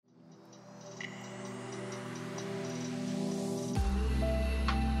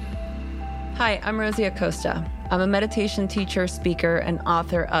Hi, I'm Rosie Acosta. I'm a meditation teacher, speaker, and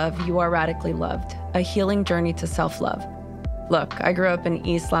author of You Are Radically Loved, a healing journey to self-love. Look, I grew up in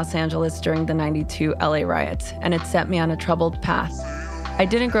East Los Angeles during the '92 LA riots, and it set me on a troubled path. I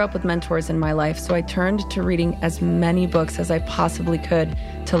didn't grow up with mentors in my life, so I turned to reading as many books as I possibly could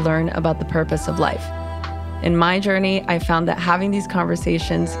to learn about the purpose of life. In my journey, I found that having these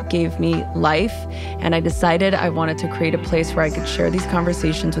conversations gave me life, and I decided I wanted to create a place where I could share these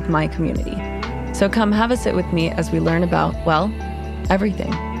conversations with my community. So come have a sit with me as we learn about, well,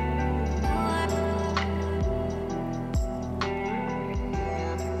 everything.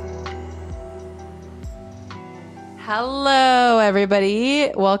 Hello,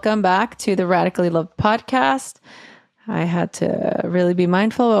 everybody. Welcome back to the Radically Loved podcast. I had to really be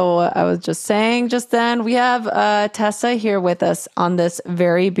mindful of what I was just saying just then. We have Tessa here with us on this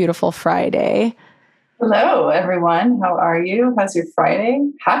very beautiful Friday. Hello, everyone. How are you? How's your Friday?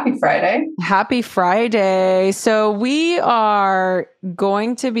 Happy Friday. Happy Friday. So we are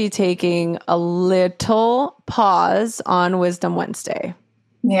going to be taking a little pause on Wisdom Wednesday.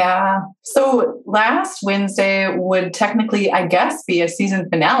 Yeah. So last Wednesday would technically, I guess, be a season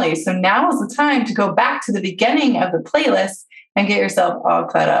finale. So now is the time to go back to the beginning of the playlist and get yourself all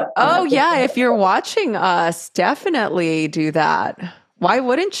caught up. Oh, yeah. If you're watching us, definitely do that. Why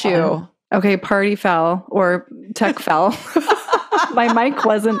wouldn't you? Okay, party foul or tech foul. My mic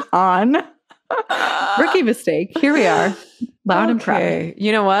wasn't on. Rookie mistake. Here we are. Loud and proud.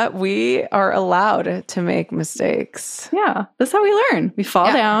 You know what? We are allowed to make mistakes. Yeah, that's how we learn. We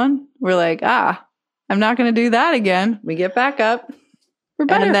fall down. We're like, I'm not going to do that again. We get back up. We're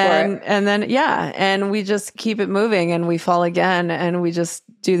better for it. And we just keep it moving, and we fall again, and we just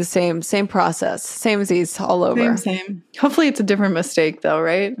do the same process, same Z's all over. Same. Hopefully it's a different mistake though,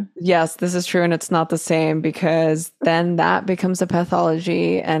 right? Yes, this is true. And it's not the same, because then that becomes a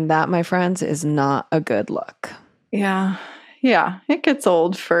pathology, and that, my friends, is not a good look. Yeah. Yeah. It gets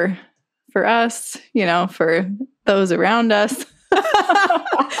old for us, for those around us.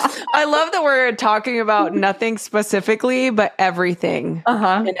 I love that we're talking about nothing specifically, but everything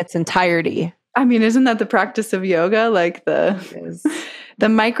in its entirety. I mean, isn't that the practice of yoga? Like the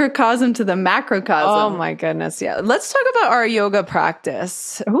microcosm to the macrocosm. Oh my goodness. Yeah. Let's talk about our yoga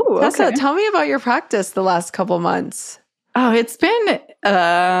practice. Ooh, Tessa, okay. tell me about your practice the last couple months. Oh, it's been It's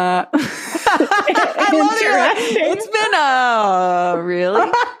been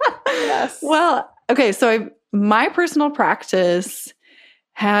really? Yes. Well, okay, so my personal practice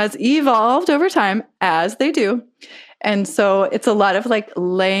has evolved over time, as they do. And so it's a lot of like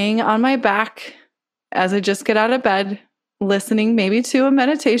laying on my back as I just get out of bed, listening maybe to a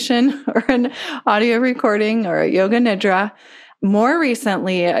meditation or an audio recording or a yoga nidra. More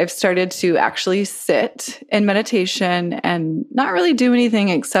recently, I've started to actually sit in meditation and not really do anything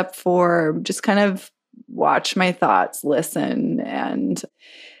except for just kind of watch my thoughts, listen. And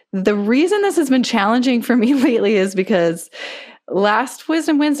the reason this has been challenging for me lately is because last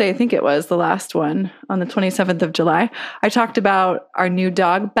Wisdom Wednesday, I think it was the last one on the 27th of July, I talked about our new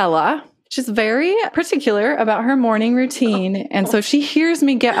dog, Bella. She's very particular about her morning routine. And so if she hears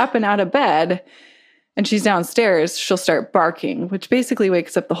me get up and out of bed and she's downstairs, she'll start barking, which basically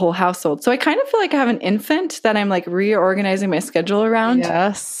wakes up the whole household. So I kind of feel like I have an infant that I'm like reorganizing my schedule around.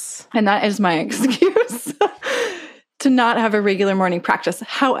 Yes. And that is my excuse to not have a regular morning practice.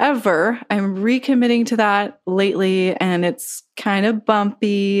 However, I'm recommitting to that lately, and it's kind of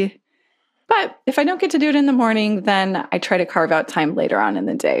bumpy. But if I don't get to do it in the morning, then I try to carve out time later on in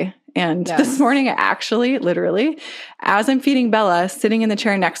the day. And this morning, I actually, literally, as I'm feeding Bella, sitting in the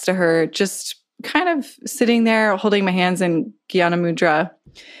chair next to her, just kind of sitting there, holding my hands in Jnana Mudra,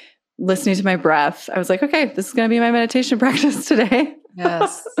 listening to my breath. I was like, okay, this is going to be my meditation practice today.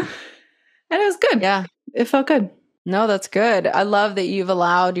 Yes. And it was good. Yeah. It felt good. No, that's good. I love that you've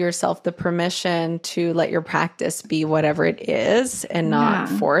allowed yourself the permission to let your practice be whatever it is and not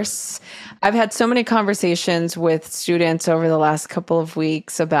force. I've had so many conversations with students over the last couple of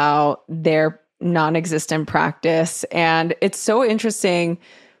weeks about their non-existent practice. And it's so interesting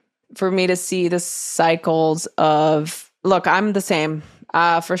for me to see the cycles of, look, I'm the same.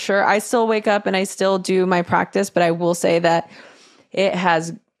 For sure. I still wake up and I still do my practice, but I will say that it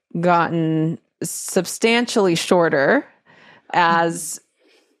has gotten substantially shorter as,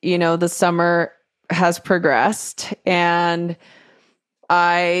 the summer has progressed. And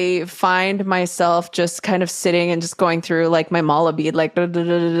I find myself just kind of sitting and just going through like my mala bead, like,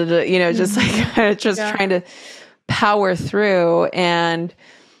 just like, trying to power through. And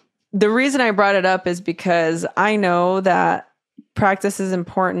the reason I brought it up is because I know that practice is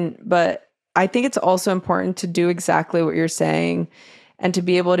important, but I think it's also important to do exactly what you're saying and to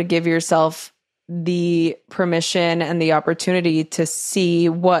be able to give yourself the permission and the opportunity to see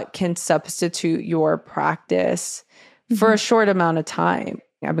what can substitute your practice for a short amount of time.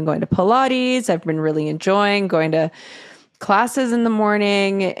 I've been going to Pilates. I've been really enjoying going to classes in the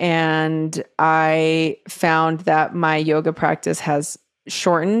morning. And I found that my yoga practice has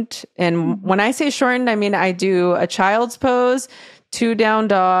shortened. And when I say shortened, I mean, I do a child's pose, 2 down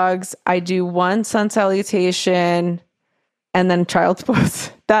dogs. I do 1 sun salutation and then child's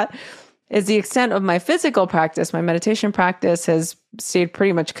pose. That is the extent of my physical practice. My meditation practice has stayed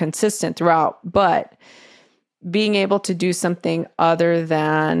pretty much consistent throughout, but being able to do something other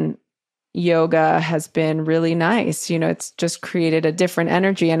than yoga has been really nice. You know, it's just created a different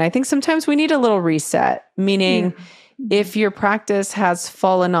energy. And I think sometimes we need a little reset, meaning if your practice has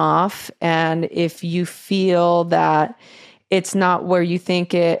fallen off and if you feel that it's not where you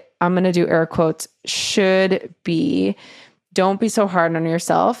think it, I'm going to do air quotes, should be, don't be so hard on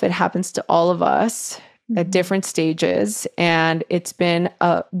yourself. It happens to all of us at different stages. And it's been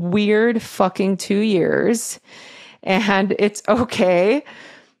a weird fucking 2 years. And it's okay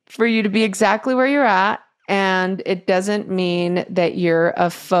for you to be exactly where you're at. And it doesn't mean that you're a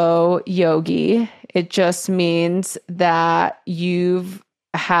faux yogi. It just means that you've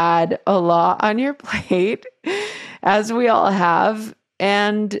had a lot on your plate, as we all have.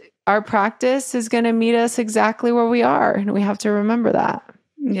 And our practice is going to meet us exactly where we are. And we have to remember that.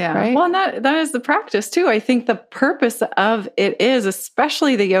 Yeah. Right? Well, and that is the practice too. I think the purpose of it is,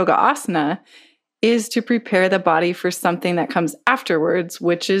 especially the yoga asana, is to prepare the body for something that comes afterwards,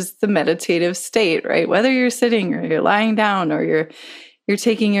 which is the meditative state, right? Whether you're sitting or you're lying down or you're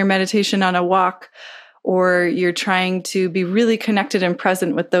taking your meditation on a walk or you're trying to be really connected and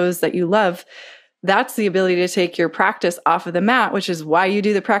present with those that you love, that's the ability to take your practice off of the mat, which is why you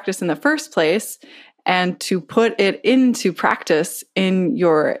do the practice in the first place, and to put it into practice in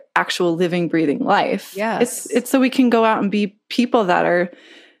your actual living, breathing life. Yes. It's so we can go out and be people that are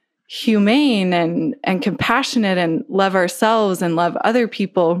humane and compassionate and love ourselves and love other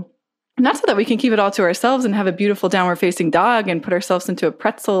people. Not so that we can keep it all to ourselves and have a beautiful downward facing dog and put ourselves into a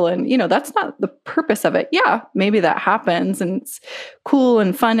pretzel. And, you know, that's not the purpose of it. Yeah, maybe that happens and it's cool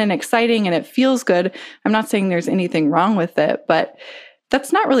and fun and exciting and it feels good. I'm not saying there's anything wrong with it, but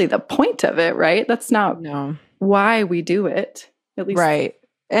that's not really the point of it, right? That's not why we do it. At least. Right.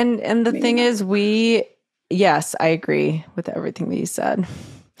 And the thing is, yes, I agree with everything that you said.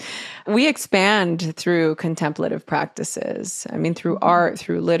 We expand through contemplative practices. I mean, through art,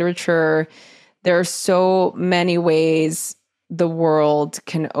 through literature. There are so many ways the world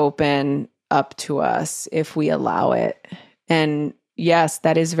can open up to us if we allow it. And yes,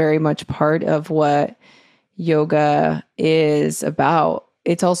 that is very much part of what yoga is about.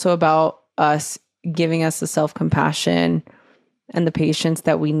 It's also about us giving us the self-compassion and the patience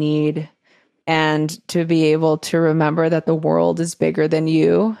that we need, and to be able to remember that the world is bigger than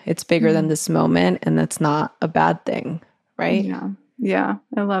you. It's bigger than this moment, and that's not a bad thing, right? Yeah,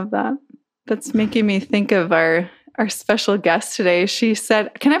 I love that. That's making me think of our special guest today. She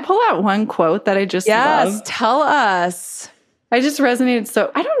said, can I pull out one quote that I just love? Yes, tell us. I just resonated.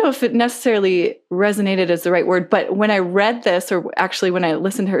 So I don't know if it necessarily resonated as the right word, but when I read this, or actually when I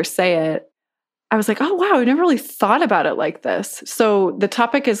listened to her say it, I was like, oh, wow, I never really thought about it like this. So the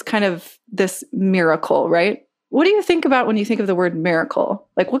topic is kind of this miracle, right? What do you think about when you think of the word miracle?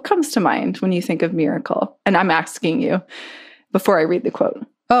 Like, what comes to mind when you think of miracle? And I'm asking you before I read the quote.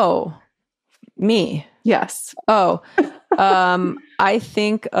 Oh, me? Yes. Oh, I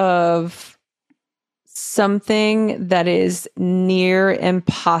think of something that is near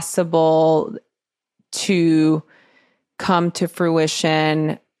impossible to come to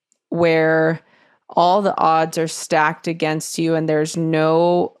fruition, where all the odds are stacked against you and there's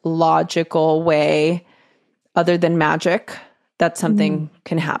no logical way other than magic that something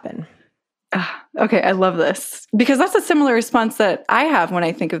can happen. Okay, I love this, because that's a similar response that I have when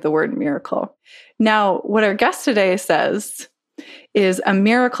I think of the word miracle. Now, what our guest today says is a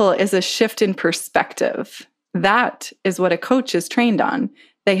miracle is a shift in perspective. That is what a coach is trained on.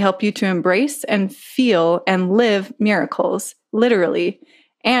 They help you to embrace and feel and live miracles, literally,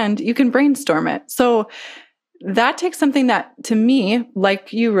 and you can brainstorm it. So that takes something that, to me,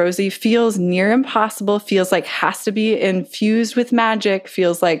 like you, Rosie, feels near impossible, feels like has to be infused with magic,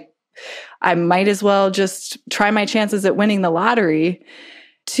 feels like I might as well just try my chances at winning the lottery,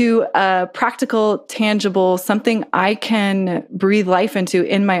 to a practical, tangible, something I can breathe life into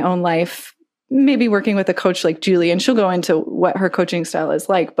in my own life maybe working with a coach like Julie, and she'll go into what her coaching style is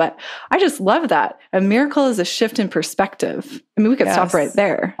like. But I just love that. A miracle is a shift in perspective. I mean, we could stop right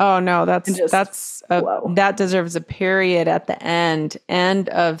there. Oh no, that deserves a period at the end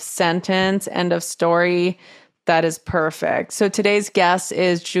of sentence, end of story. That is perfect. So today's guest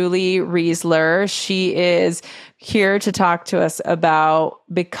is Julie Reisler. She is here to talk to us about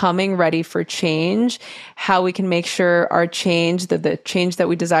becoming ready for change, how we can make sure our change, the change that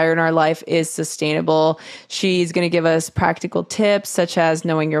we desire in our life, is sustainable. She's going to give us practical tips such as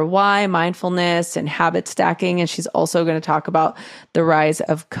knowing your why, mindfulness, and habit stacking. And she's also going to talk about the rise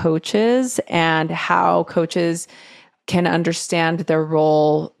of coaches and how coaches can understand their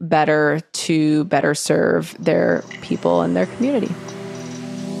role better to better serve their people and their community.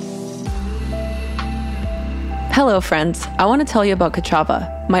 Hello, friends. I want to tell you about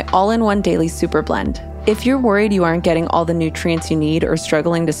Kachava, my all-in-one daily super blend. If you're worried you aren't getting all the nutrients you need or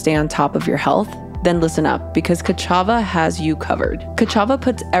struggling to stay on top of your health, then listen up, because Kachava has you covered. Kachava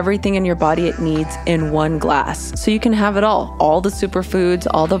puts everything in your body it needs in one glass, so you can have it all the superfoods,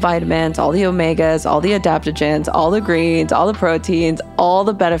 all the vitamins, all the omegas, all the adaptogens, all the greens, all the proteins, all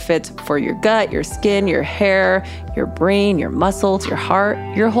the benefits for your gut, your skin, your hair, your brain, your muscles, your heart,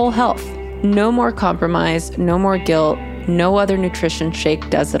 your whole health. No more compromise, no more guilt. No other nutrition shake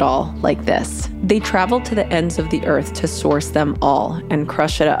does it all like this. They travel to the ends of the earth to source them all and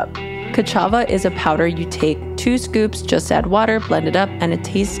crush it up. Kachava is a powder you take 2 scoops, just add water, blend it up, and it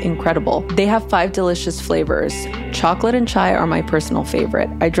tastes incredible. They have 5 delicious flavors. Chocolate and chai are my personal favorite.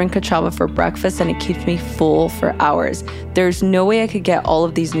 I drink Kachava for breakfast and it keeps me full for hours. There's no way I could get all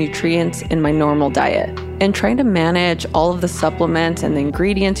of these nutrients in my normal diet. And trying to manage all of the supplements and the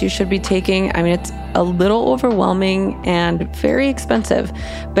ingredients you should be taking, I mean, it's a little overwhelming and very expensive.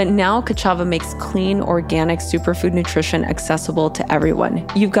 But now Kachava makes clean, organic superfood nutrition accessible to everyone.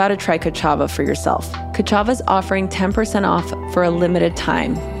 You've got to try Kachava for yourself. Kachava is offering 10% off for a limited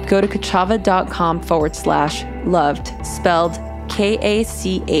time. Go to kachava.com/loved, spelled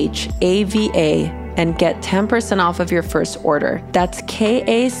Kachava, and get 10% off of your first order. That's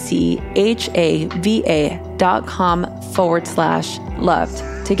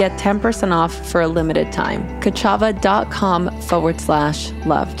kachava.com/loved to get 10% off for a limited time.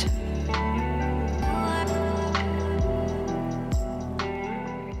 kachava.com/loved.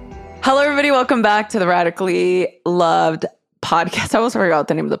 Hello, everybody. Welcome back to the Radically Loved podcast. I almost forgot what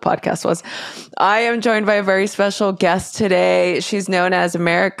the name of the podcast was. I am joined by a very special guest today. She's known as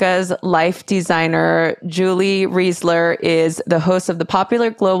America's Life Designer. Julie Reisler is the host of the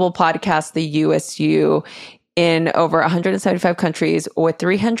popular global podcast, The USU, in over 175 countries with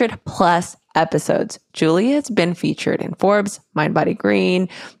 300 plus episodes. Julie has been featured in Forbes, Mind Body Green,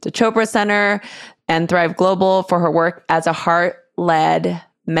 the Chopra Center, and Thrive Global for her work as a heart-led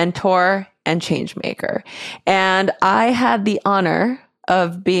mentor and change maker. And I had the honor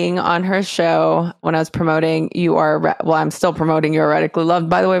of being on her show when I was promoting I'm still promoting You Are Radically Loved.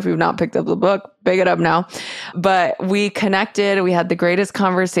 By the way, if you've not picked up the book, pick it up now. But we connected, we had the greatest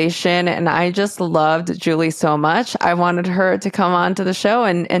conversation, and I just loved Julie so much. I wanted her to come on to the show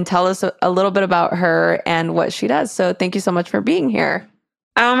and tell us a little bit about her and what she does. So thank you so much for being here.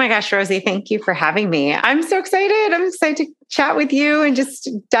 Oh my gosh, Rosie, thank you for having me. I'm so excited. I'm excited to chat with you and just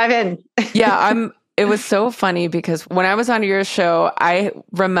dive in. Yeah, it was so funny because when I was on your show, I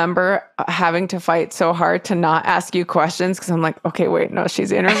remember having to fight so hard to not ask you questions because I'm like, okay, wait, no,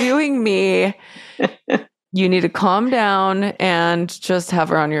 she's interviewing me. You need to calm down and just have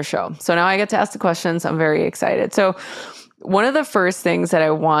her on your show. So now I get to ask the questions. I'm very excited. So one of the first things that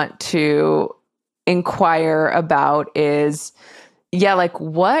I want to inquire about is, like,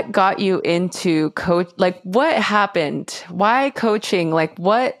 what got you into coach? Like, what happened? Why coaching? Like,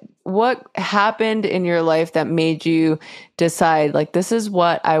 what happened in your life that made you decide, like, this is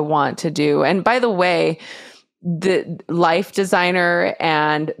what I want to do? And by the way, the life designer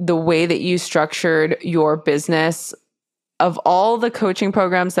and the way that you structured your business, of all the coaching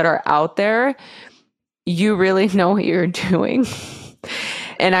programs that are out there, you really know what you're doing.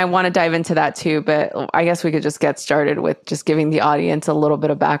 And I want to dive into that too, but I guess we could just get started with just giving the audience a little bit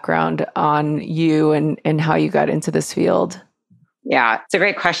of background on you and how you got into this field. Yeah, it's a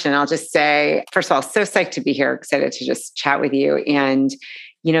great question. I'll just say, first of all, so psyched to be here, excited to just chat with you. And,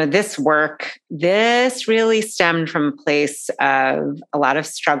 this work, this really stemmed from a place of a lot of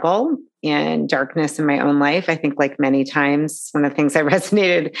struggle and darkness in my own life. I think, like many times, one of the things I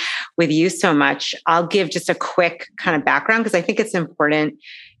resonated with you so much. I'll give just a quick kind of background because I think it's important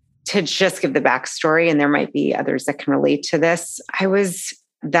to just give the backstory, and there might be others that can relate to this. I was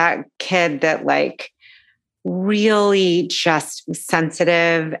that kid that really just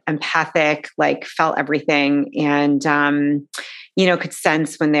sensitive, empathic, like felt everything. And, could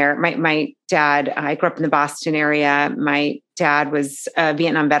sense when my dad, I grew up in the Boston area. My dad was a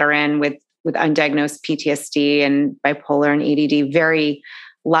Vietnam veteran with undiagnosed PTSD and bipolar and ADD, very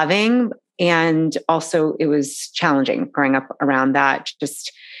loving. And also it was challenging growing up around that,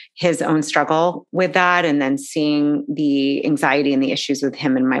 just his own struggle with that. And then seeing the anxiety and the issues with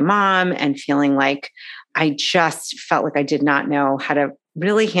him and my mom, and feeling like I just felt like I did not know how to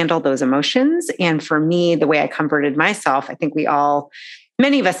really handle those emotions. And for me, the way I comforted myself, I think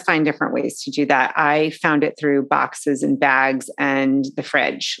many of us find different ways to do that. I found it through boxes and bags and the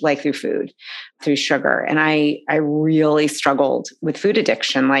fridge, like through food, through sugar. And I really struggled with food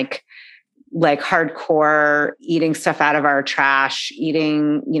addiction, like hardcore eating stuff out of our trash,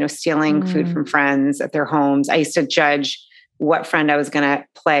 stealing food from friends at their homes. I used to judge what friend I was going to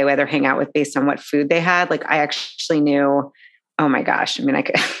play, whether hang out with based on what food they had. Like I actually knew, oh my gosh. I mean, I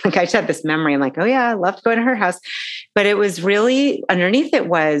just had this memory. I'm like, oh yeah, I love to go to her house. But it was really underneath it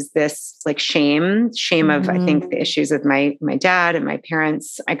was this like shame of, I think, the issues with my dad and my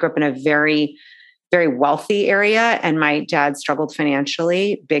parents. I grew up in a very, very wealthy area, and my dad struggled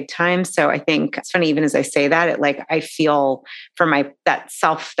financially big time. So I think it's funny, even as I say that, I feel for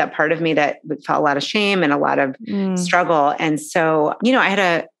that part of me that felt a lot of shame and a lot of struggle. And so, I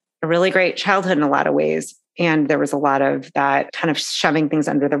had a really great childhood in a lot of ways. And there was a lot of that kind of shoving things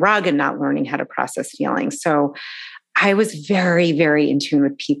under the rug and not learning how to process feelings. So I was very, very in tune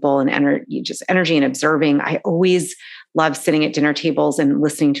with people and energy and observing. I always loved sitting at dinner tables and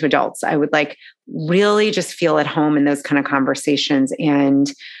listening to adults. I would really just feel at home in those kind of conversations,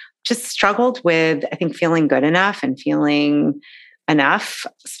 and just struggled with, I think, feeling good enough and feeling enough,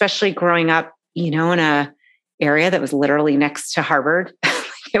 especially growing up, in a area that was literally next to Harvard.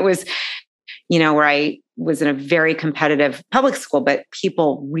 It was, where I was in a very competitive public school, but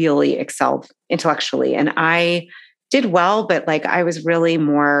people really excelled intellectually. And I did well, but I was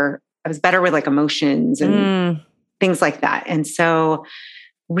better with emotions and things like that. And so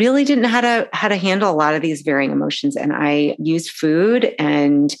really didn't know how to handle a lot of these varying emotions. And I used food,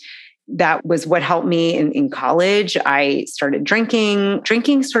 and that was what helped me in college. I started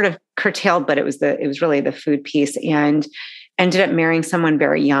drinking sort of curtailed, but it was really the food piece, and ended up marrying someone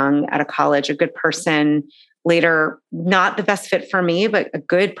very young out of college, a good person. Later, not the best fit for me, but a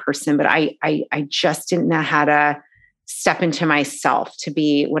good person. But I just didn't know how to step into myself to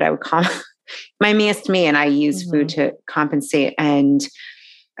be what I would call my meest me. And I used food to compensate. And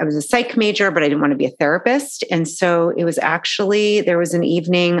I was a psych major, but I didn't want to be a therapist. And so it was there was an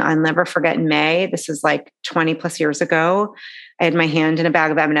evening I'll never forget in May. This is 20 plus years ago. I had my hand in a bag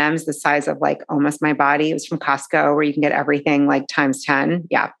of M&Ms the size of almost my body. It was from Costco, where you can get everything times 10.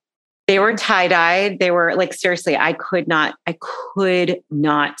 Yeah. They were tie-dyed. They were seriously, I could not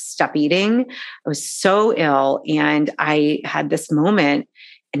stop eating. I was so ill. And I had this moment,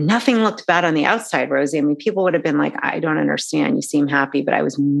 and nothing looked bad on the outside, Rosie. I mean, people would have been like, I don't understand. You seem happy, but I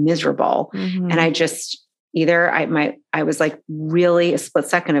was miserable. And I just I was really a split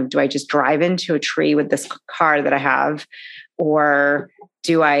second of, do I just drive into a tree with this car that I have, or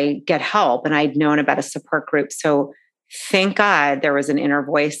do I get help? And I'd known about a support group. So thank God there was an inner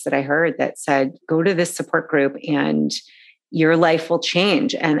voice that I heard that said, go to this support group and your life will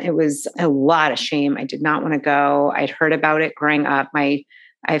change. And it was a lot of shame. I did not want to go. I'd heard about it growing up. I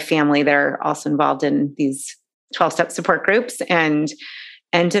have family that are also involved in these 12-step support groups, and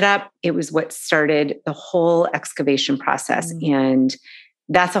ended up, it was what started the whole excavation process. And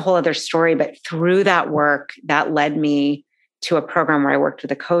that's a whole other story. But through that work, that led me to a program where I worked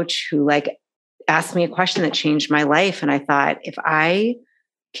with a coach who asked me a question that changed my life. And I thought, if I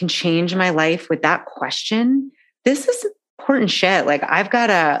can change my life with that question, this is important shit.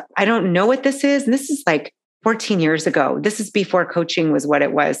 I don't know what this is. And this is 14 years ago. This is before coaching was what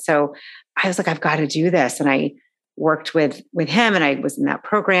it was. So I was I've got to do this. And I worked with him, and I was in that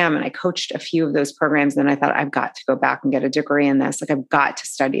program, and I coached a few of those programs. And I thought, I've got to go back and get a degree in this. I've got to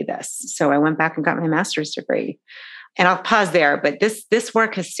study this. So I went back and got my master's degree. And I'll pause there, but this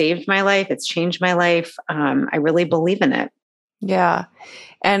work has saved my life. It's changed my life. I really believe in it. Yeah.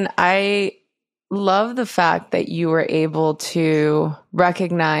 And I love the fact that you were able to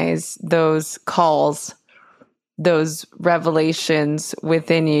recognize those calls, those revelations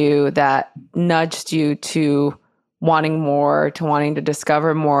within you that nudged you to wanting more, to wanting to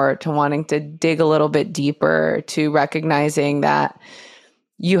discover more, to wanting to dig a little bit deeper, to recognizing that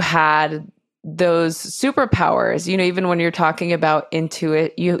you had those superpowers. Even when you're talking about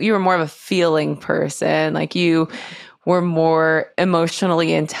intuit, you were more of a feeling person. You were more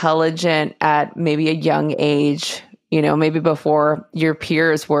emotionally intelligent at maybe a young age, maybe before your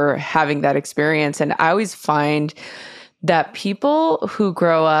peers were having that experience. And I always find that people who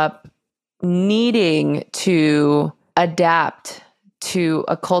grow up needing to adapt to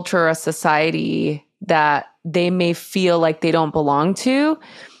a culture or a society that they may feel like they don't belong to,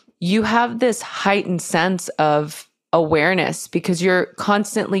 you have this heightened sense of awareness because you're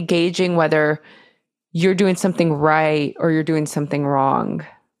constantly gauging whether you're doing something right or you're doing something wrong.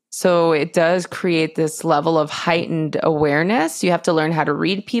 So it does create this level of heightened awareness. You have to learn how to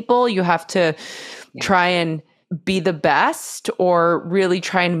read people. You have to try and be the best or really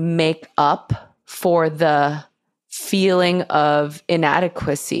try and make up for the feeling of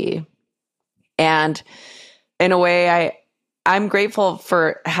inadequacy. And in a way, I'm grateful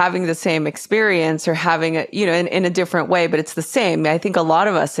for having the same experience or having it, in a different way, but it's the same. I think a lot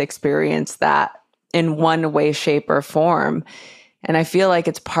of us experience that in one way, shape, or form. And I feel like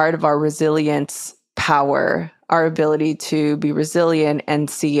it's part of our resilience power, our ability to be resilient and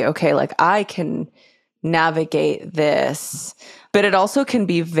see, okay, like I can navigate this. But it also can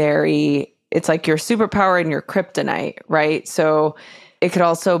be it's like your superpower and your kryptonite, right? So it could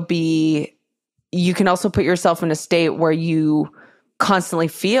also be, you can also put yourself in a state where you constantly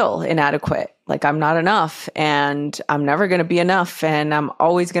feel inadequate. Like I'm not enough and I'm never going to be enough. And I'm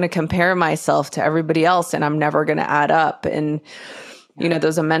always going to compare myself to everybody else and I'm never going to add up. And,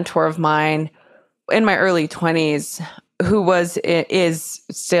 there's a mentor of mine in my early 20s who is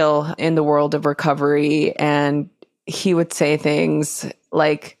still in the world of recovery. And he would say things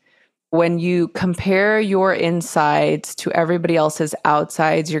like, when you compare your insides to everybody else's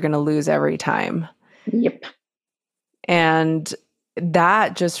outsides, you're going to lose every time. Yep. And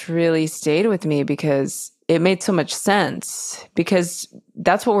that just really stayed with me because it made so much sense, because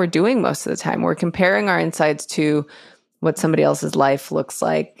that's what we're doing most of the time. We're comparing our insides to what somebody else's life looks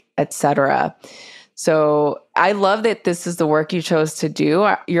like, etc. So I love that this is the work you chose to do.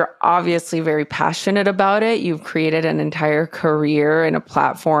 You're obviously very passionate about it. You've created an entire career and a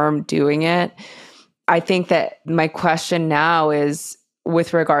platform doing it. I think that my question now is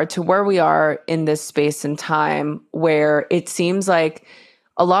with regard to where we are in this space and time, where it seems like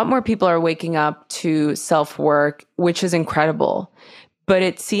a lot more people are waking up to self-work, which is incredible. But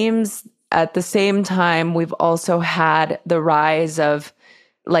it seems at the same time, we've also had the rise of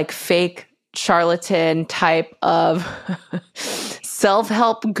like fake charlatan type of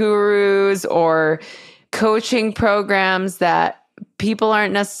self-help gurus or coaching programs that people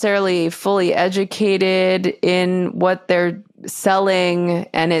aren't necessarily fully educated in what they're selling.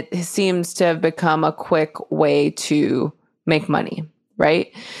 And it seems to have become a quick way to make money,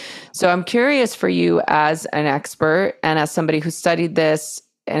 right? So I'm curious for you as an expert and as somebody who studied this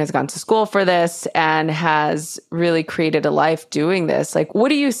and has gone to school for this and has really created a life doing this. Like, what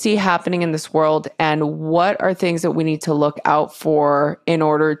do you see happening in this world? And what are things that we need to look out for in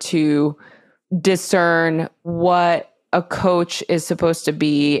order to discern what a coach is supposed to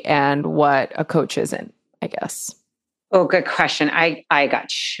be and what a coach isn't, I guess? Oh, good question. I got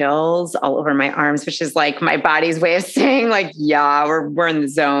chills all over my arms, which is like my body's way of saying like, yeah, we're in the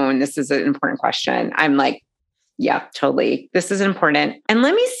zone. This is an important question. I'm like, yeah, totally. This is important. And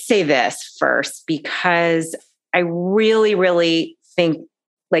let me say this first, because I really, really think,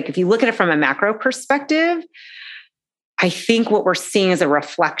 like, if you look at it from a macro perspective, I think what we're seeing is a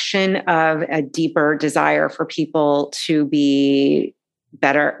reflection of a deeper desire for people to be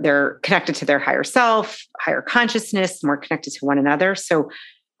better. They're connected to their higher self, higher consciousness, more connected to one another. So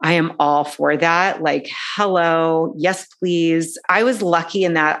I am all for that. Like, hello, yes, please. I was lucky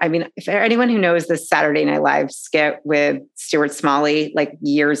in that. I mean, if anyone who knows the Saturday Night Live skit with Stuart Smalley, like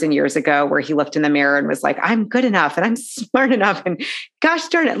years and years ago, where he looked in the mirror and was like, I'm good enough and I'm smart enough. And gosh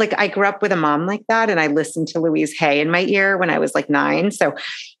darn it. Like, I grew up with a mom like that. And I listened to Louise Hay in my ear when I was like 9. So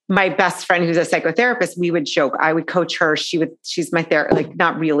my best friend, who's a psychotherapist, we would joke. I would coach her. She's my therapist, like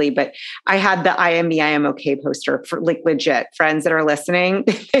not really, but I had the I am me, I am okay poster for like legit friends that are listening.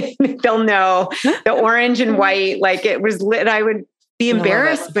 They'll know the orange and white, like it was lit. I would be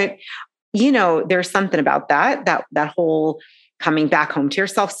embarrassed, but there's something about that whole coming back home to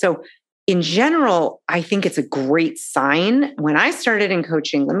yourself. So in general, I think it's a great sign. When I started in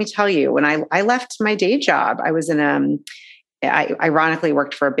coaching, let me tell you, when I left my day job, I was in I ironically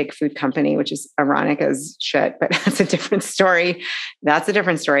worked for a big food company, which is ironic as shit, but that's a different story.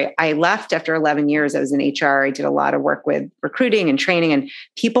 I left after 11 years. I was in HR. I did a lot of work with recruiting and training, and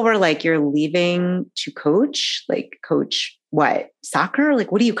people were like, you're leaving to coach, like coach what, soccer?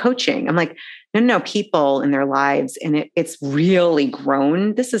 Like, what are you coaching? I'm like, no, people in their lives. And it's really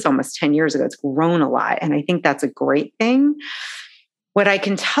grown. This is almost 10 years ago. It's grown a lot. And I think that's a great thing. What I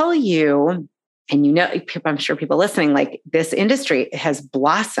can tell you, and you know, I'm sure people listening, like this industry has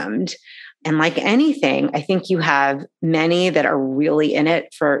blossomed. And like anything, I think you have many that are really in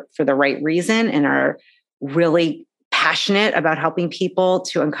it for the right reason and are really passionate about helping people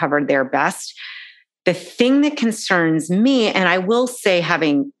to uncover their best. The thing that concerns me, and I will say,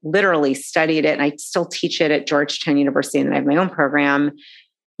 having literally studied it, and I still teach it at Georgetown University, and then I have my own program,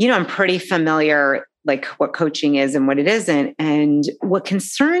 I'm pretty familiar like what coaching is and what it isn't. And what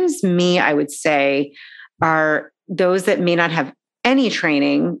concerns me, I would say, are those that may not have any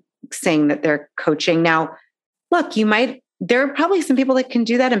training saying that they're coaching. Now, look, there are probably some people that can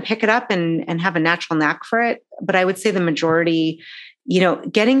do that and pick it up and have a natural knack for it. But I would say the majority,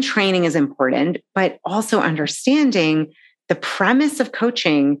 getting training is important, but also understanding the premise of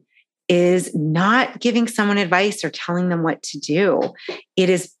coaching is not giving someone advice or telling them what to do. It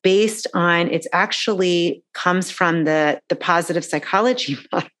is based on, it's actually comes from the positive psychology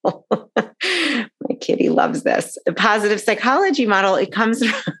model. My kitty loves this. The positive psychology model, it comes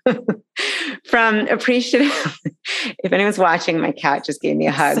from appreciative. If anyone's watching, my cat just gave me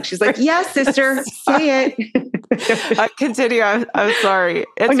a hug. She's like, yes, sister, say it. Continue. I'm sorry.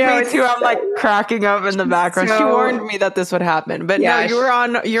 It's me too. I'm like cracking up in the background. She warned me that this would happen, but no, you're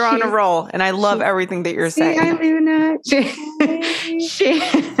on a roll, and I love everything that you're saying. Hi, Luna. She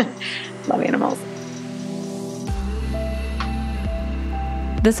love animals.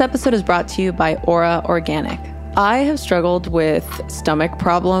 This episode is brought to you by Aura Organic. I have struggled with stomach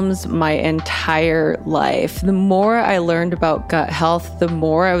problems my entire life. The more I learned about gut health, the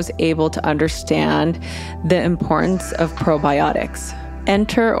more I was able to understand the importance of probiotics.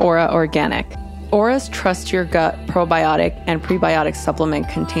 Enter Aura Organic. Aura's Trust Your Gut probiotic and prebiotic supplement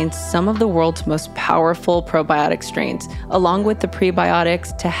contains some of the world's most powerful probiotic strains, along with the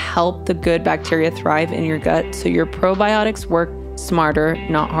prebiotics to help the good bacteria thrive in your gut so your probiotics work smarter,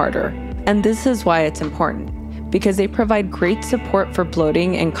 not harder. And this is why it's important, because they provide great support for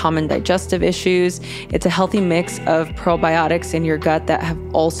bloating and common digestive issues. It's a healthy mix of probiotics in your gut that have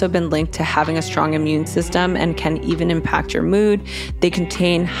also been linked to having a strong immune system and can even impact your mood. They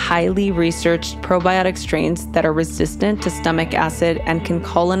contain highly researched probiotic strains that are resistant to stomach acid and can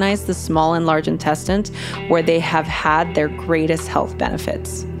colonize the small and large intestines, where they have had their greatest health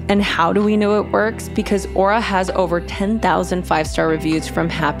benefits. And how do we know it works? Because Aura has over 10,000 5-star reviews from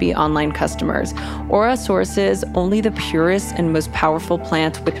happy online customers. Aura sources only the purest and most powerful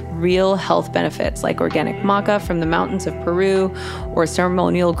plants with real health benefits, like organic maca from the mountains of Peru or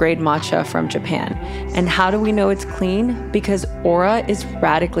ceremonial grade matcha from Japan. And how do we know it's clean? Because Aura is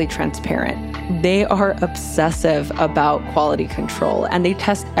radically transparent. They are obsessive about quality control, and they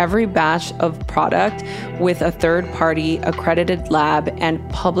test every batch of product with a third-party accredited lab and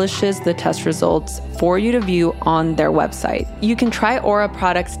publishes the test results for you to view on their website. You can try Aura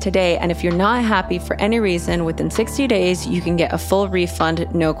products today, and if you're not happy for any reason, within 60 days, you can get a full refund,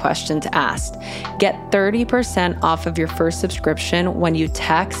 no questions asked. Get 30% off of your first subscription when you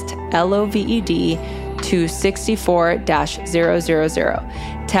text LOVED to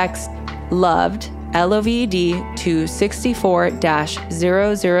 64-000. Text LOVED, LOVED to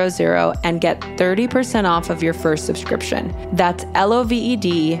 64-000 and get 30% off of your first subscription. That's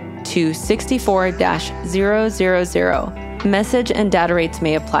LOVED to 64-000. Message and data rates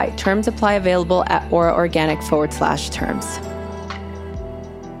may apply. Terms apply, available at auraorganic.com/terms.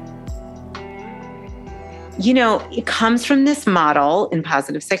 It comes from this model in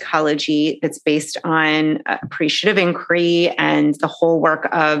positive psychology that's based on appreciative inquiry and the whole work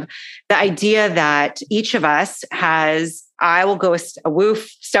of the idea that each of us has, I will go a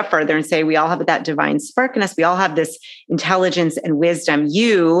step further and say we all have that divine spark in us. We all have this intelligence and wisdom.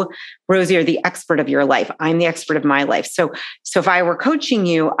 You, Rosie, are the expert of your life. I'm the expert of my life. So if I were coaching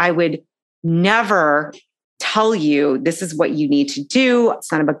you, I would never tell you this is what you need to do.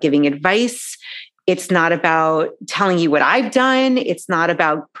 It's not about giving advice. It's not about telling you what I've done. It's not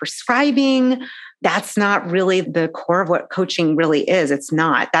about prescribing. That's not really the core of what coaching really is. It's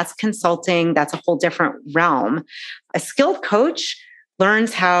not. That's consulting. That's a whole different realm. A skilled coach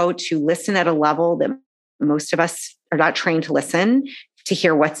learns how to listen at a level that most of us are not trained to listen, to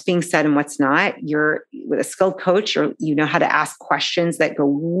hear what's being said and what's not. You're with a skilled coach, or you know how to ask questions that go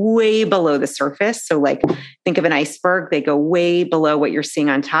way below the surface. So like, think of an iceberg. They go way below what you're seeing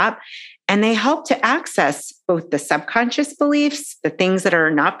on top. And they help to access both the subconscious beliefs, the things that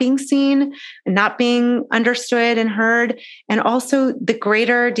are not being seen, not being understood and heard, and also the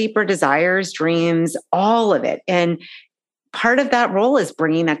greater, deeper desires, dreams, all of it. And part of that role is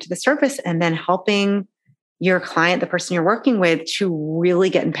bringing that to the surface and then helping your client, the person you're working with, to really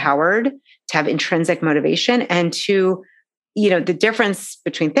get empowered, to have intrinsic motivation, and to, the difference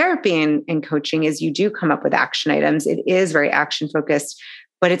between therapy and coaching is you do come up with action items. It is very action focused,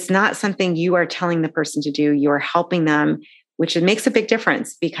 but it's not something you are telling the person to do. You are helping them, which it makes a big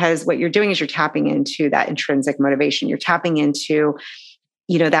difference, because what you're doing is you're tapping into that intrinsic motivation. You're tapping into,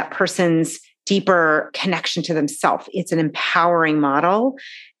 that person's deeper connection to themselves. It's an empowering model.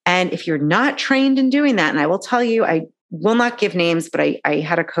 And if you're not trained in doing that, and I will tell you, I will not give names, but I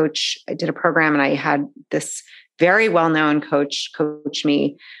had a coach, I did a program, and I had this very well-known coach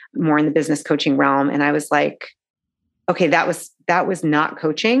me more in the business coaching realm. And I was like, okay, that was not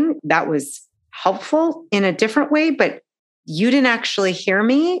coaching. That was helpful in a different way, but you didn't actually hear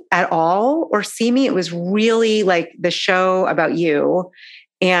me at all or see me. It was really like the show about you.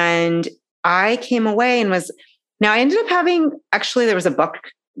 And I came away and now I ended up having, actually, there was a book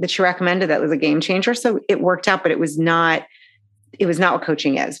that she recommended that was a game changer. So it worked out, but it was not what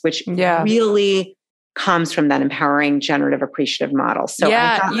coaching is, which really comes from that empowering, generative, appreciative model. So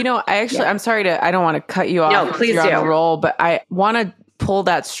I'm sorry I don't want to cut you off. No, please do. On a roll, but I want to pull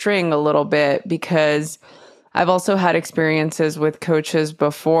that string a little bit, because I've also had experiences with coaches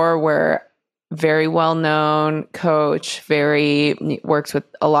before where very well-known coach, works with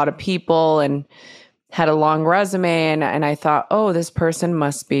a lot of people and had a long resume. And I thought, oh, this person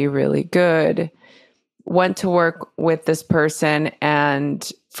must be really good. Went to work with this person,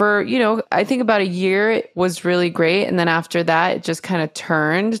 and for, I think about a year, it was really great. And then after that, it just kind of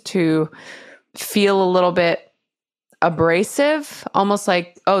turned to feel a little bit abrasive, almost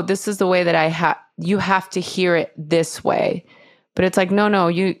like, oh, this is the way that you have to hear it this way. But it's like,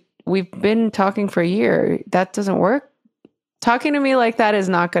 no, we've been talking for a year. That doesn't work. Talking to me like that is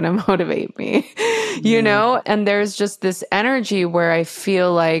not going to motivate me, And there's just this energy where I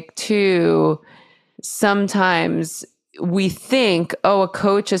feel like, too, sometimes we think, oh, a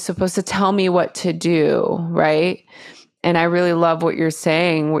coach is supposed to tell me what to do, right? And I really love what you're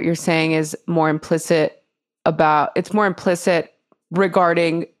saying. What you're saying is more implicit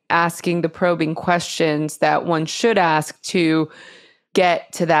regarding asking the probing questions that one should ask to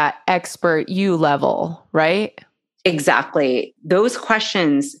get to that expert you level, right? Exactly. Those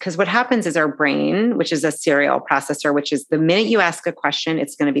questions, because what happens is our brain, which is a serial processor, which is the minute you ask a question,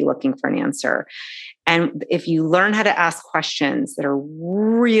 it's going to be looking for an answer. And if you learn how to ask questions that are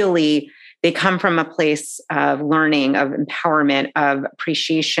really, they come from a place of learning, of empowerment, of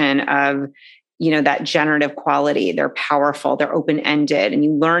appreciation, of, that generative quality, they're powerful, they're open-ended, and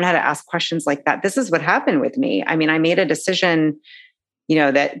you learn how to ask questions like that. This is what happened with me. I mean, I made a decision,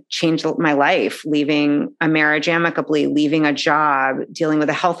 that changed my life, leaving a marriage amicably, leaving a job, dealing with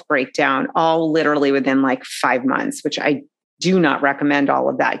a health breakdown, all literally within like 5 months, which I do not recommend all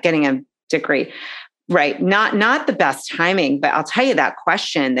of that. Getting a degree, right? Not the best timing, but I'll tell you that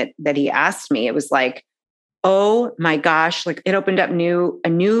question that he asked me, it was like, oh my gosh, like it opened up a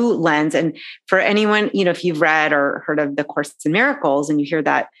new lens. And for anyone, if you've read or heard of the Course in Miracles, and you hear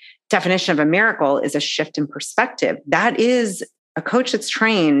that definition of a miracle is a shift in perspective, that is a coach that's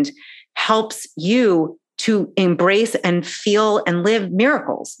trained helps you to embrace and feel and live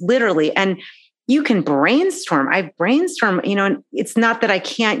miracles, literally. And you can brainstorm. I brainstorm, and it's not that I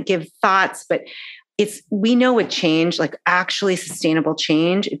can't give thoughts, but we know with change, like actually sustainable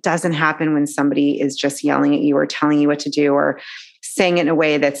change, it doesn't happen when somebody is just yelling at you or telling you what to do or saying it in a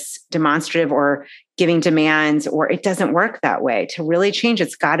way that's demonstrative or giving demands, or it doesn't work that way. To really change,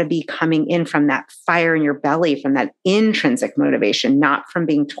 it's got to be coming in from that fire in your belly, from that intrinsic motivation, not from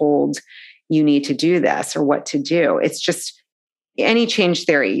being told you need to do this or what to do. It's just any change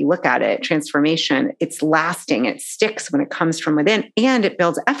theory, you look at it, transformation, it's lasting, it sticks when it comes from within, and it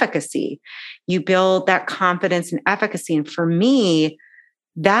builds efficacy. You build that confidence and efficacy. And for me,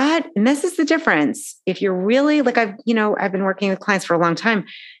 and this is the difference. If you're really like, I've been working with clients for a long time.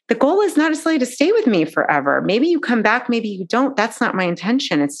 The goal is not necessarily to stay with me forever. Maybe you come back, maybe you don't. That's not my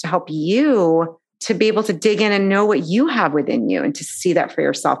intention. It's to help you to be able to dig in and know what you have within you and to see that for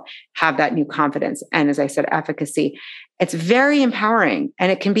yourself, have that new confidence. And as I said, efficacy. It's very empowering,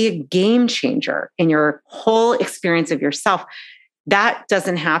 and it can be a game changer in your whole experience of yourself. That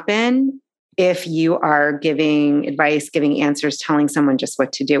doesn't happen if you are giving advice, giving answers, telling someone just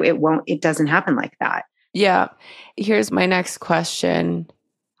what to do. It doesn't happen like that. Yeah. Here's my next question.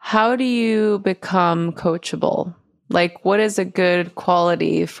 How do you become coachable? Like, what is a good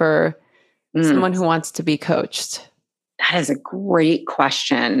quality for someone who wants to be coached? That is a great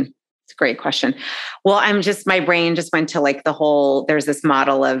question. It's a Great question. Well, my brain just went to like there's this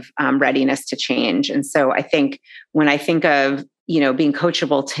model of readiness to change. And so I think when I think of, being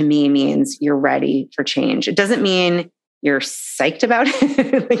coachable, to me means you're ready for change. It doesn't mean you're psyched about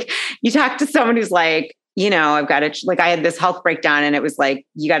it. Like you talk to someone who's like, I've got to, like I had this health breakdown and it was like,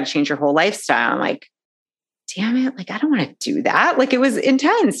 you got to change your whole lifestyle. I'm like, damn it. Like, I don't want to do that. Like it was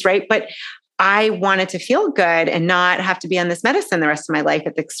intense. Right. But I wanted to feel good and not have to be on this medicine the rest of my life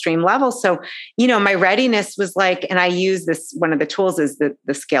at the extreme level. So, my readiness was like, and I use this, one of the tools is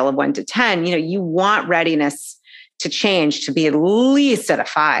the scale of 1 to 10. You want readiness to change to be at least at a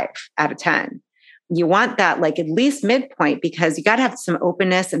 5 out of 10. You want that like at least midpoint because you got to have some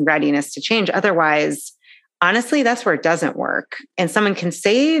openness and readiness to change. Otherwise, honestly, that's where it doesn't work. And someone can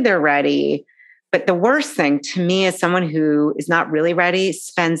say they're ready, but the worst thing to me is someone who is not really ready,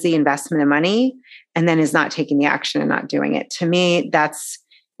 spends the investment of money, and then is not taking the action and not doing it. To me,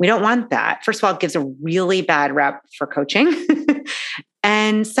 we don't want that. First of all, it gives a really bad rep for coaching.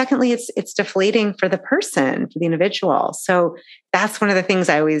 And secondly, it's deflating for the person, for the individual. So that's one of the things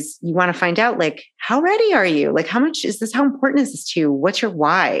you want to find out, like, how ready are you? Like, how important is this to you? What's your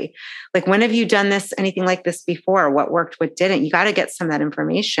why? Like, when have you done anything like this before? What worked, what didn't? You got to get some of that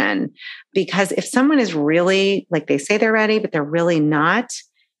information, because if someone is really, like they say they're ready, but they're really not,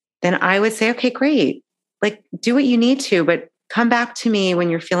 then I would say, okay, great. Like, do what you need to, but come back to me when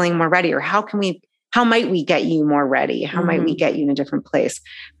you're feeling more ready, or how might we get you more ready? How might we get you in a different place?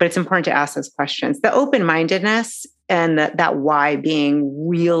 But it's important to ask those questions. The open-mindedness and that why being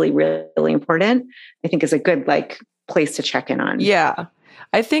really, really important, I think is a good place to check in on. Yeah.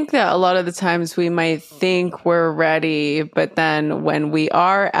 I think that a lot of the times we might think we're ready, but then when we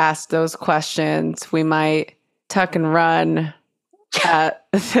are asked those questions, we might tuck and run at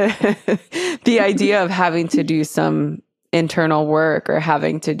the idea of having to do some internal work or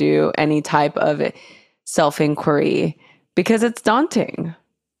having to do any type of self-inquiry because it's daunting.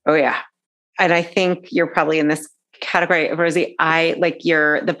 Oh yeah. And I think you're probably in this category, Rosie.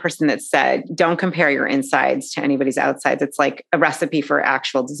 You're the person that said, don't compare your insides to anybody's outsides. It's like a recipe for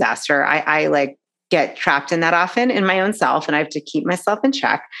actual disaster. I get trapped in that often in my own self, and I have to keep myself in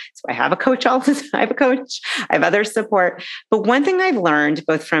check. So I have a coach I have a coach. I have other support. But one thing I've learned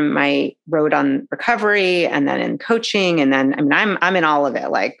both from my road on recovery and then in coaching, and then I'm in all of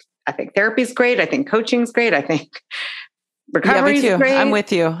it. Like, I think therapy is great. I think coaching is great. I think recovery is great. I'm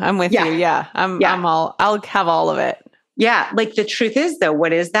with you. Yeah. I'll have all of it. Yeah. Like the truth is though,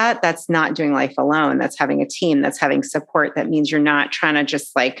 what is that? That's not doing life alone. That's having a team. That's having support. That means you're not trying to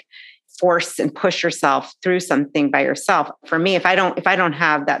just force and push yourself through something by yourself. For me, if I don't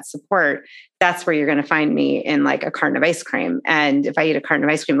have that support, that's where you're going to find me in a carton of ice cream. And if I eat a carton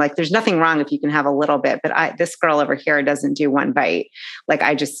of ice cream, there's nothing wrong if you can have a little bit, but this girl over here doesn't do one bite.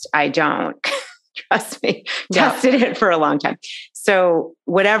 I don't. Trust me. Yeah. Tested it for a long time. So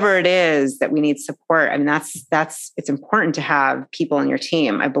whatever it is that we need support, it's important to have people in your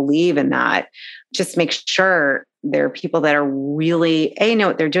team. I believe in that. Just make sure there are people that are really, know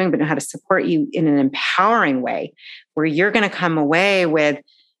what they're doing, but know how to support you in an empowering way where you're going to come away with,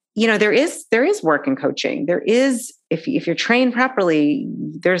 there is work in coaching. There is, if you're trained properly,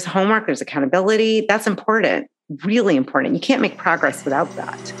 there's homework, there's accountability. That's important, really important. You can't make progress without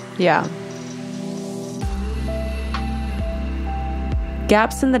that. Yeah.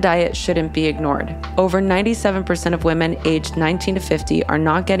 Gaps in the diet shouldn't be ignored. Over 97% of women aged 19 to 50 are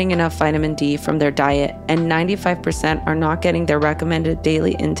not getting enough vitamin D from their diet, and 95% are not getting their recommended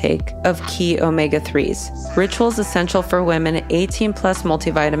daily intake of key omega-3s. Ritual's Essential for Women 18 Plus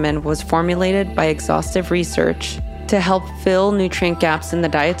multivitamin was formulated by exhaustive research to help fill nutrient gaps in the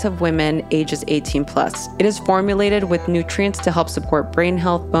diets of women ages 18 plus. It is formulated with nutrients to help support brain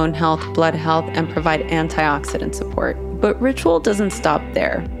health, bone health, blood health, and provide antioxidant support. But Ritual doesn't stop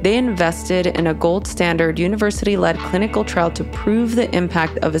there. They invested in a gold standard university-led clinical trial to prove the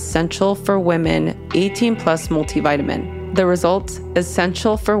impact of Essential for Women 18 Plus multivitamin. The results,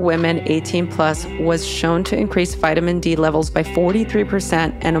 Essential for Women 18 Plus was shown to increase vitamin D levels by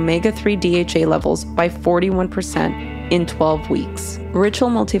 43% and omega-3 DHA levels by 41% in 12 weeks. Ritual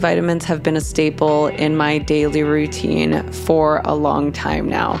multivitamins have been a staple in my daily routine for a long time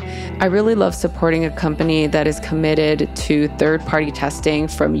now. I really love supporting a company that is committed to third-party testing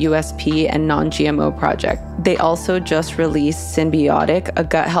from USP and non-GMO project. They also just released Symbiotic, a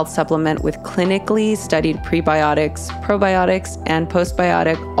gut health supplement with clinically studied prebiotics, probiotics, and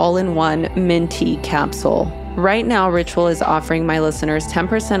postbiotic all-in-one minty capsule. Right now, Ritual is offering my listeners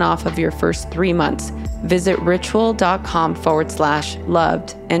 10% off of your first 3 months. Visit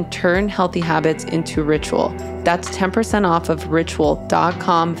ritual.com/loved and turn healthy habits into ritual. That's 10% off of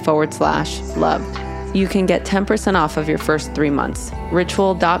ritual.com/loved. You can get 10% off of your first 3 months.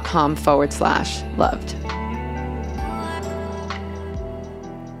 Ritual.com/loved.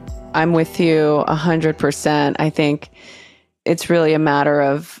 I'm with you 100%. I think it's really a matter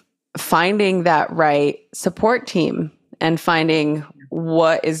of finding that right support team and finding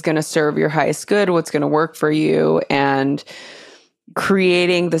what is going to serve your highest good, what's going to work for you, and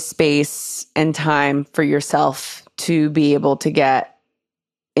creating the space and time for yourself to be able to get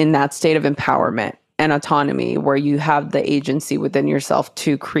in that state of empowerment and autonomy where you have the agency within yourself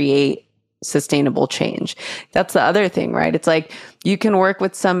to create sustainable change. That's the other thing, right? It's like you can work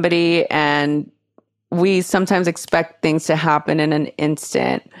with somebody and we sometimes expect things to happen in an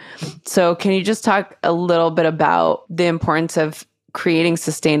instant. So can you just talk a little bit about the importance of creating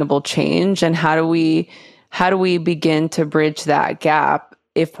sustainable change and how do we begin to bridge that gap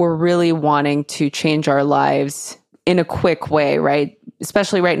if we're really wanting to change our lives in a quick way, right?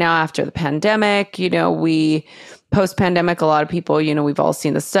 Especially right now after the pandemic, post-pandemic, a lot of people, we've all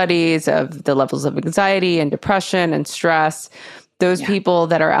seen the studies of the levels of anxiety and depression and stress. Those people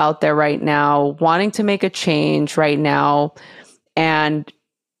that are out there right now wanting to make a change right now and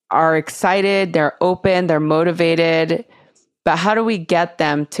are excited, they're open, they're motivated. But how do we get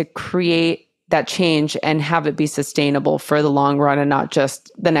them to create that change and have it be sustainable for the long run and not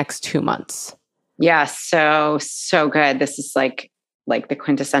just the next 2 months? Yeah, so good. This is like the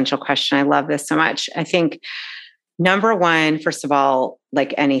quintessential question. I love this so much. I think number one, first of all,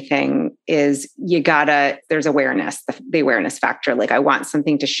 like anything, is there's awareness, the awareness factor. Like I want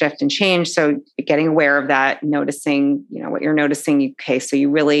something to shift and change. So getting aware of that, noticing, what you're noticing. Okay, so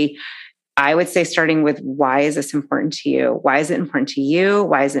I would say starting with, why is this important to you? Why is it important to you?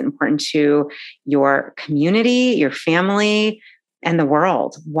 Why is it important to your community, your family, and the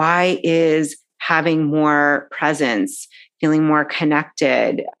world? Why is having more presence, feeling more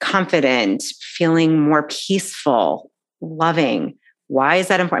connected, confident, feeling more peaceful, loving? Why is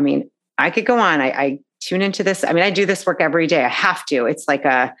that important? I mean, I could go on. I tune into this. I mean, I do this work every day. I have to. It's like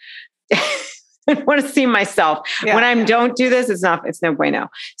I want to see myself. Yeah. When I don't do this, it's no bueno.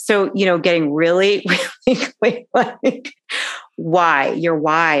 So, getting really, really clear, like your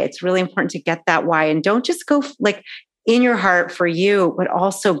why. It's really important to get that why, and don't just go like in your heart for you, but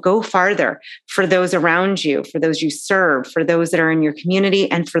also go farther for those around you, for those you serve, for those that are in your community,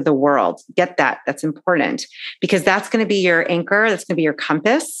 and for the world. Get that. That's important because that's going to be your anchor. That's going to be your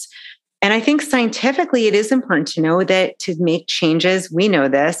compass. And I think scientifically, it is important to know that to make changes, we know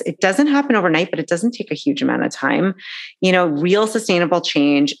this, it doesn't happen overnight, but it doesn't take a huge amount of time. Real sustainable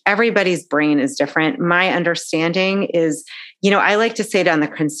change, everybody's brain is different. My understanding is, I like to say it on the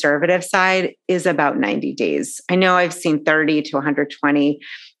conservative side is about 90 days. I know I've seen 30 to 120.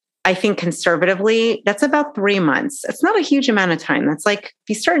 I think conservatively, that's about 3 months. It's not a huge amount of time. That's like, if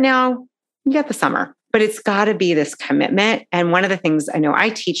you start now, you get the summer. But it's got to be this commitment. And one of the things I know I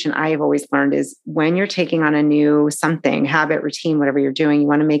teach and I've always learned is when you're taking on a new something, habit, routine, whatever you're doing, you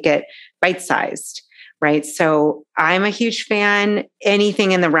want to make it bite-sized, right? So I'm a huge fan.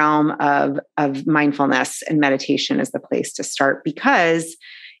 Anything in the realm of mindfulness and meditation is the place to start because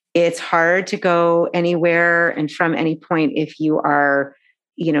it's hard to go anywhere and from any point if you are,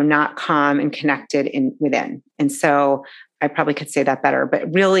 not calm and connected within. And so I probably could say that better,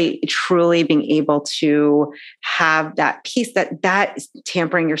 but really, truly being able to have that peace that is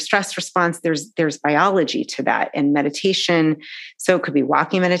tampering your stress response. There's biology to that and meditation. So it could be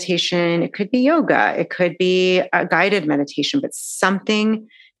walking meditation. It could be yoga. It could be a guided meditation, but something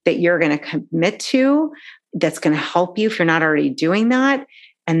that you're going to commit to that's going to help you if you're not already doing that.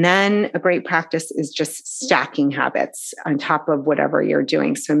 And then a great practice is just stacking habits on top of whatever you're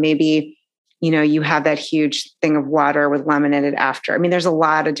doing. So maybe you have that huge thing of water with lemon in it after. I mean, there's a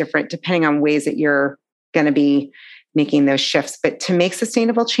lot of different, depending on ways that you're going to be making those shifts. But to make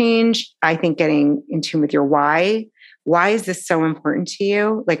sustainable change, I think getting in tune with your why is this so important to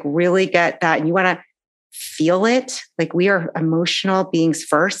you? Like really get that. And you want to feel it. Like we are emotional beings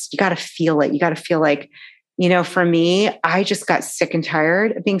first. You got to feel it. You got to feel like, for me, I just got sick and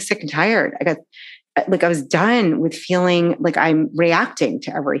tired of being sick and tired. I was done with feeling like I'm reacting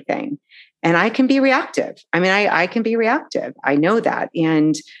to everything. And I can be reactive. I mean, I can be reactive. I know that.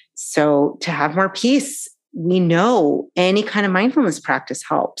 And so to have more peace, we know any kind of mindfulness practice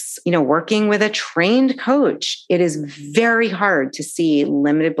helps. Working with a trained coach, it is very hard to see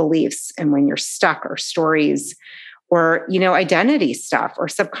limited beliefs. And when you're stuck or stories or, identity stuff or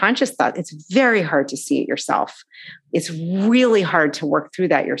subconscious thought. It's very hard to see it yourself. It's really hard to work through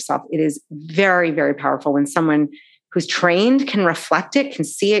that yourself. It is very, very powerful when someone who's trained can reflect it, can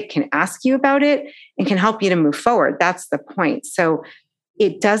see it, can ask you about it, and can help you to move forward. That's the point. So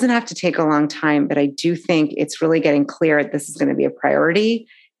it doesn't have to take a long time, but I do think it's really getting clear that this is going to be a priority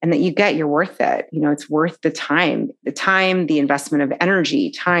and that you're worth it. It's worth the time, the investment of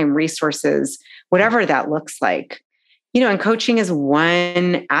energy, time, resources, whatever that looks like. And coaching is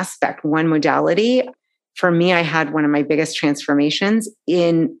one aspect, one modality. For me, I had one of my biggest transformations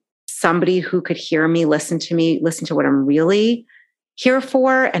in somebody who could hear me, listen to what I'm really here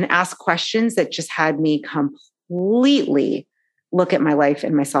for, and ask questions that just had me completely look at my life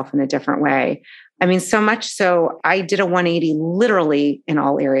and myself in a different way. I mean, so much so I did a 180 literally in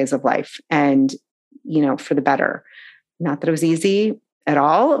all areas of life and, for the better. Not that it was easy at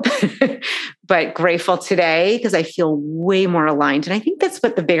all, but grateful today because I feel way more aligned. And I think that's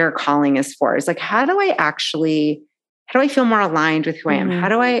what the bigger calling is for, is like, how do I feel more aligned with who I am? How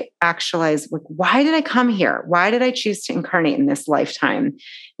do I actualize, why did I come here? Why did I choose to incarnate in this lifetime?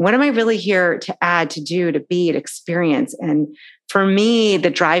 What am I really here to add, to do, to be, to experience? And for me,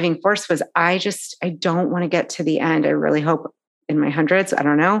 the driving force was, I don't want to get to the end. I really hope in my hundreds, I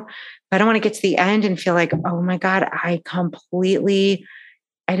don't know, but I don't want to get to the end and feel like, oh my God, I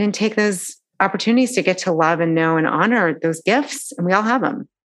didn't take those opportunities to get to love and know and honor those gifts. And we all have them.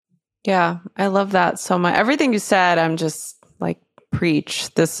 Yeah, I love that so much. Everything you said, I'm just like, preach.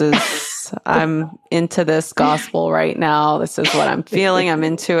 I'm into this gospel right now. This is what I'm feeling. I'm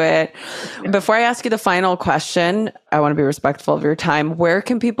into it. Before I ask you the final question, I want to be respectful of your time. Where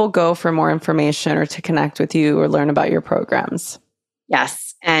can people go for more information or to connect with you or learn about your programs?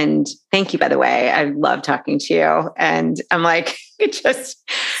 Yes. And thank you, by the way. I love talking to you. And I'm like, just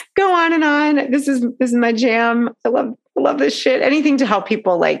go on and on. This is my jam. I love this shit. Anything to help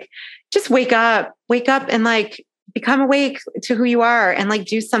people just wake up and become awake to who you are and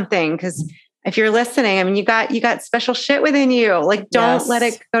do something. Because if you're listening, I mean, you got special shit within you. Don't let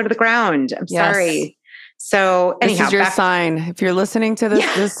it go to the ground. I'm sorry. So anyhow, this is your sign. If you're listening to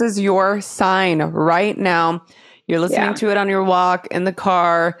this, this is your sign right now. You're listening to it on your walk, in the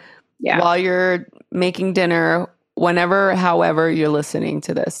car, while you're making dinner, whenever, however you're listening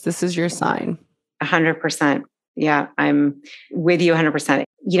to this. This is your sign. 100%. Yeah, I'm with you 100%.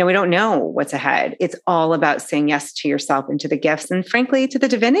 We don't know what's ahead. It's all about saying yes to yourself and to the gifts and frankly, to the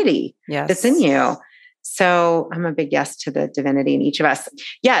divinity that's in you. So I'm a big yes to the divinity in each of us.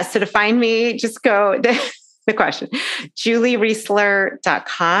 Yeah. So to find me, just go the question.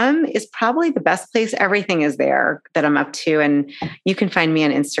 JulieReisler.com is probably the best place. Everything is there that I'm up to. And you can find me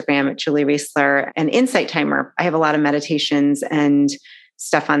on Instagram at Julie Reisler and Insight Timer. I have a lot of meditations and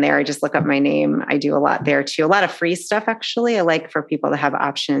stuff on there. I just look up my name. I do a lot there too. A lot of free stuff, actually. I like for people to have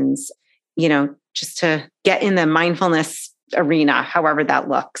options, just to get in the mindfulness arena, however that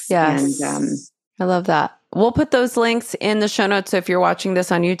looks. Yes. And I love that. We'll put those links in the show notes. So if you're watching this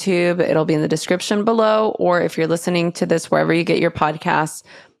on YouTube, it'll be in the description below. Or if you're listening to this wherever you get your podcasts,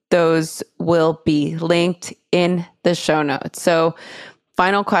 those will be linked in the show notes. So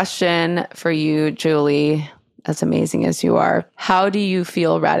final question for you, Julie, as amazing as you are, how do you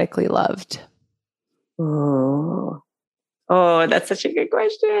feel radically loved? Oh, that's such a good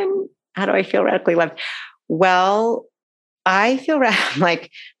question. How do I feel radically loved? Well, I feel like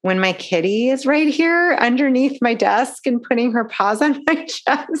when my kitty is right here underneath my desk and putting her paws on my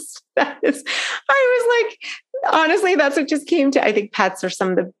chest, honestly, that's what just came to, I think pets are some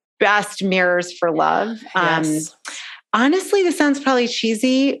of the best mirrors for love. Yes. Honestly, this sounds probably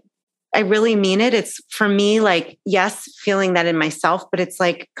cheesy. I really mean it. It's for me, yes, feeling that in myself, but it's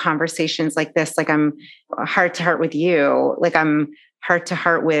conversations like this, I'm heart to heart with you. I'm heart to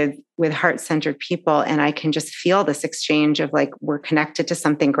heart with heart-centered people. And I can just feel this exchange of we're connected to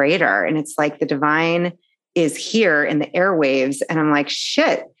something greater. And it's the divine is here in the airwaves. And I'm like,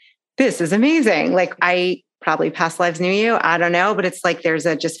 shit, this is amazing. I probably past lives knew you. I don't know, but it's there's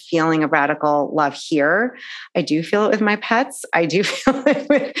a just feeling of radical love here. I do feel it with my pets. I do feel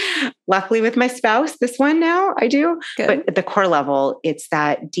it luckily with my spouse, this one now I do. Good. But at the core level, it's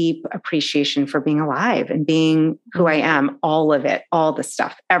that deep appreciation for being alive and being who I am, all of it, all the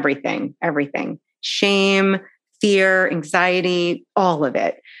stuff, everything, shame, fear, anxiety, all of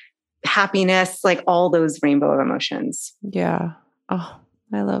it, happiness, all those rainbow of emotions. Yeah. Oh,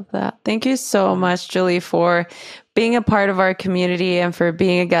 I love that. Thank you so much, Julie, for being a part of our community and for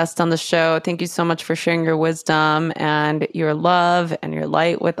being a guest on the show. Thank you so much for sharing your wisdom and your love and your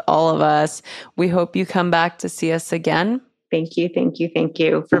light with all of us. We hope you come back to see us again. Thank you. Thank you. Thank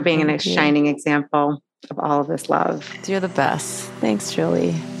you for being a shining example. of all of this love. You're the best. Thanks,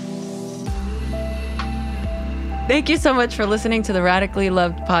 Julie. Thank you so much for listening to the Radically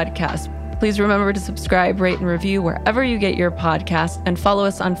Loved podcast. Please remember to subscribe, rate, and review wherever you get your podcast, and follow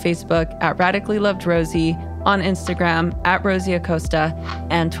us on Facebook at Radically Loved Rosie, on Instagram at Rosie Acosta,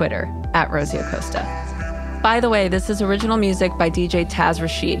 and Twitter at Rosie Acosta. By the way, this is original music by DJ Taz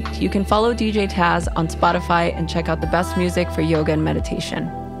Rashid. You can follow DJ Taz on Spotify and check out the best music for yoga and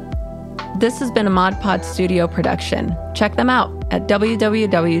meditation. This has been a Mod Pod Studio production. Check them out at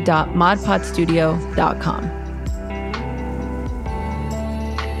www.modpodstudio.com.